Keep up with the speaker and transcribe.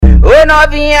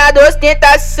novinha da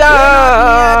ostentação.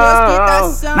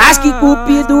 Mas que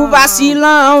Cupido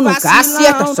vacilão, nunca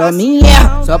acerta, só me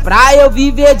erra. Só pra eu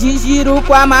viver de giro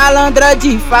com a malandra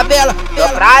de favela. Só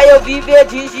pra eu viver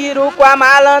de giro com a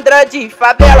malandra de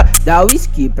favela. Dá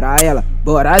uísque pra ela,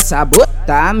 bora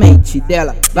sabotar a mente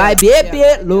dela. Vai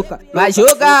beber louca, vai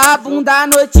jogar a bunda a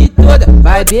noite toda.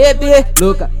 Vai beber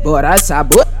louca, bora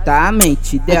sabotar a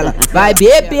mente dela. Vai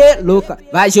beber louca,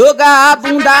 vai jogar a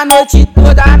bunda a noite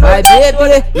toda. Vai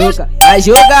beber louca, vai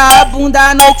jogar a bunda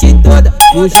a noite toda.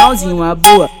 O Joazinho uma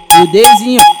boa, o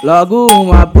Deizinho logo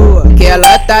uma boa. Que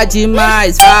ela tá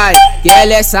demais, vai, que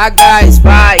ela é sagaz,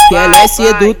 vai, que ela é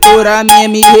sedutora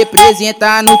mesmo e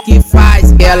representa no que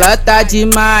faz. Que ela tá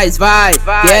demais, vai,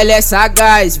 que ela é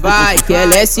sagaz, vai, que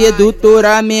ela é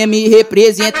sedutora mesmo e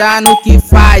representa no que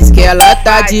faz. Que ela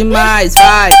tá demais,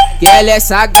 vai, que ela é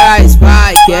sagaz,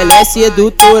 vai, que ela é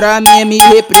sedutora mesmo e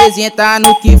representa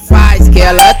no que faz. Que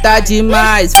ela tá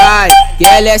demais, vai, que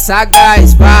ela é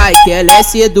sagaz, vai, que ela é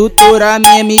sedutora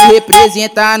mesmo e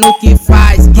representa no que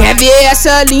faz. Quer ver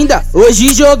essa linda?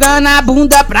 Hoje jogando a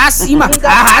bunda pra cima,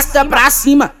 arrasta pra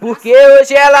cima, porque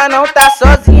hoje ela não tá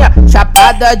sozinha.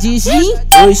 Chapada de gin,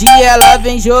 hoje ela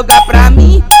vem jogar pra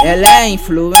mim. Ela é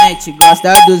influente,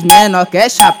 gosta dos menor, quer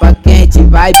chapa quente.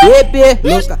 Vai beber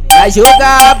louca, vai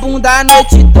jogar a bunda a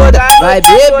noite toda. Vai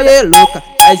beber louca,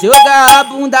 vai jogar a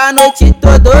bunda a noite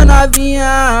toda. Ô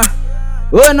novinha,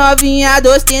 ô novinha da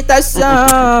ostentação.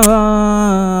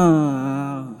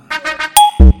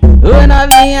 Ô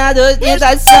novinha da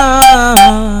ostentação.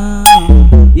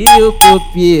 E o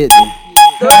Cupido,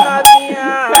 ô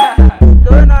novinha.